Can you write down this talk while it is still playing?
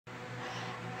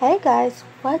Hey guys,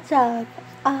 what's up?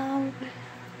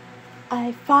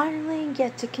 I finally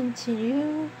get to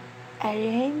continue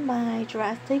editing my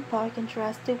Jurassic Park and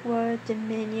Jurassic World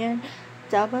Dominion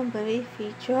double movie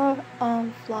feature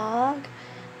vlog.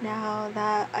 Now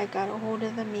that I got a hold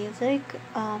of the music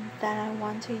that I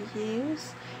want to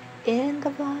use in the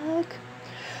vlog.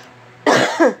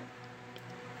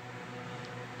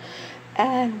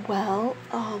 And well,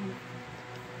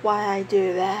 while I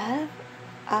do that,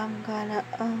 I'm gonna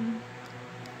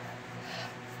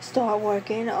start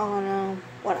working on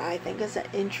what I think is an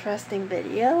interesting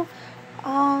video,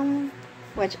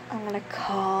 which I'm gonna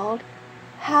call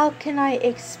 "How Can I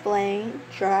Explain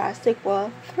Jurassic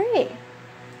World 3?"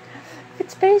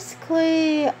 It's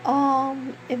basically,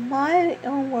 in my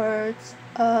own words,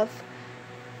 of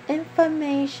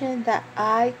information that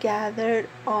I gathered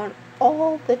on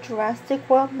all the Jurassic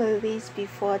World movies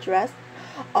before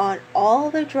on all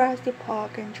the Jurassic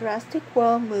Park and Jurassic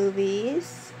World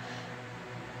movies,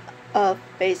 of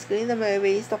basically the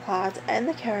movies, the plots, and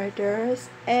the characters,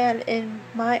 and in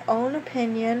my own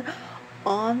opinion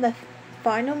on the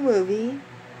final movie.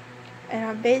 And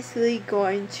I'm basically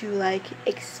going to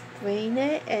explain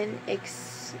it and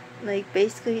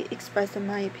basically expressing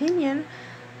my opinion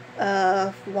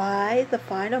of why the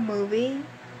final movie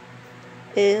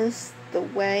is the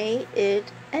way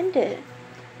it ended.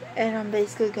 And I'm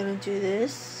basically gonna do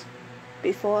this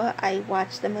before I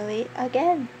watch the movie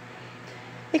again,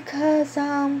 because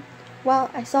I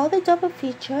saw the double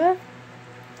feature,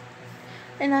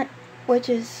 and which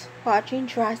is watching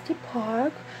Jurassic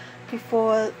Park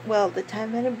before the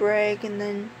 10-minute break, and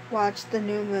then watch the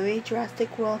new movie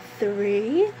Jurassic World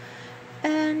 3.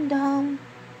 And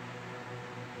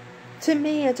to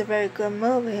me, it's a very good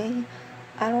movie.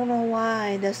 I don't know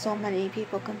why there's so many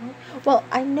people complaining. Well,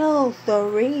 I know the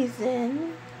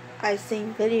reason. I've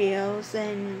seen videos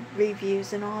and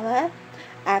reviews and all that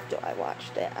after I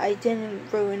watched it. I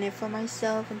didn't ruin it for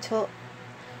myself until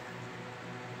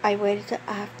I waited till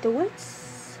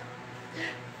afterwards.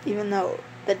 Even though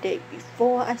the day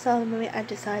before I saw the movie, I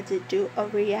decided to do a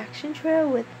reaction trailer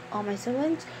with all my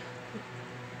siblings,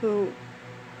 who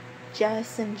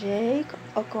Jess and Jake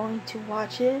are going to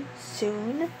watch it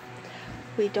soon.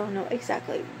 We don't know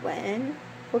exactly when.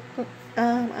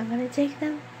 I'm gonna take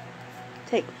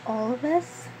all of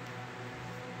us,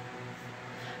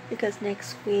 because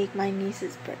next week my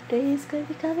niece's birthday is gonna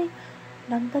be coming,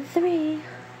 number 3.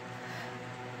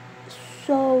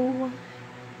 So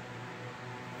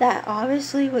that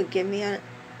obviously would give me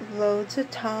loads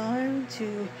of time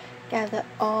to gather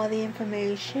all the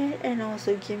information, and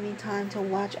also give me time to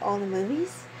watch all the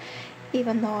movies,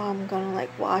 even though I'm gonna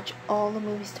watch all the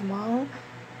movies tomorrow.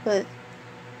 But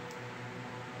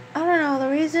I don't know, the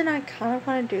reason I kind of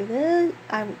want to do this,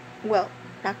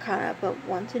 not kind of, but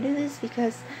want to do this,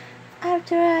 because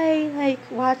after I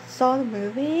saw the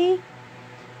movie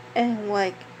and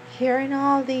hearing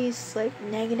all these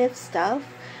negative stuff,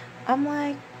 I'm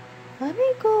like, let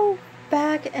me go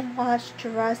back and watch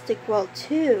Jurassic World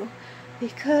 2,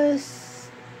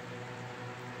 because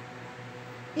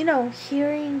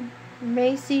hearing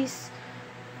Macy's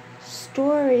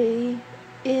story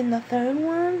in the third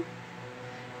one,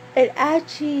 it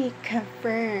actually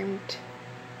confirmed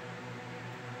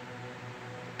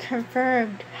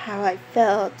how I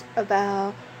felt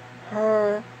about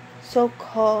her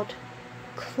so-called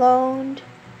clone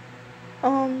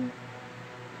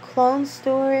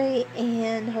story,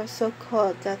 and her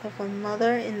so-called death of her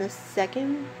mother in the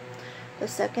second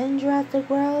Jurassic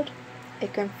World.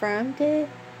 It confirmed it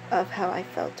of how I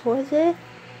felt towards it.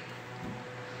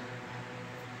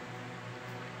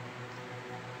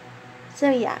 So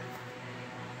yeah,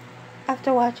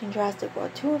 after watching Jurassic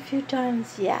World 2 a few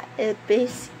times, it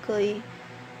basically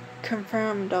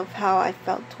confirmed of how I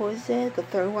felt towards it. The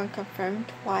third one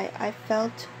confirmed why I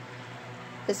felt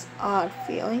this odd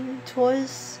feeling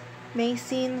towards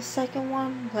Macy in the second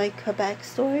one, her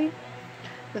backstory.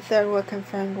 The third one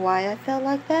confirmed why I felt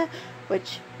like that,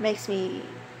 which makes me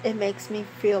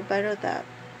feel better that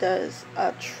there's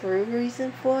a true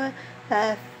reason for it.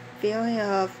 That feeling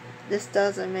of this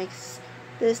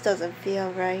doesn't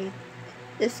feel right.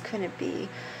 This couldn't be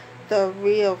the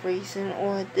real reason,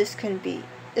 or this couldn't be.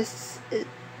 This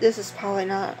is probably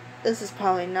not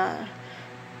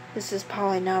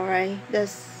right.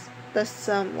 That's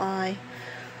some lie.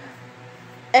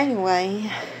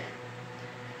 Anyway,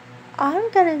 I'm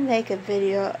gonna make a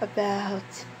video about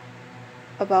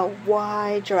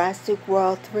why Jurassic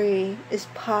World 3 is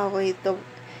probably the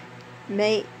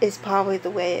way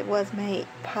it was made.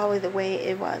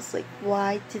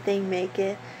 Why did they make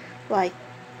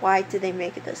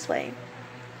it this way?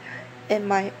 in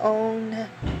my own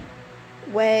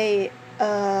way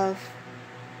of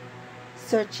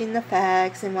searching the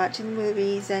facts and watching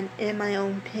movies and in my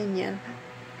own opinion.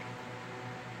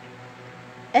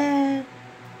 And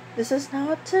this is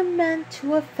not meant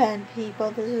to offend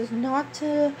people. This is not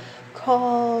to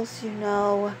cause,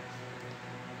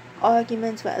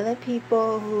 arguments with other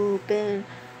people who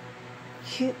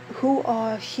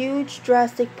are huge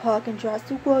Jurassic Park and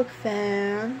Jurassic World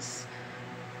fans.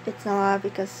 It's not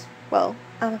because, well,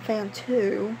 I'm a fan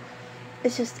too.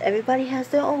 It's just everybody has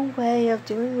their own way of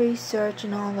doing research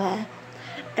and all that.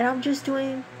 And I'm just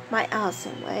doing my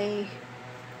Allison way.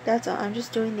 That's all. I'm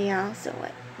just doing the Allison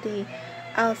way. The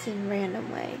Allison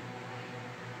random way.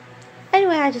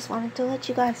 Anyway, I just wanted to let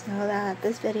you guys know that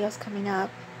this video is coming up.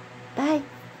 Bye.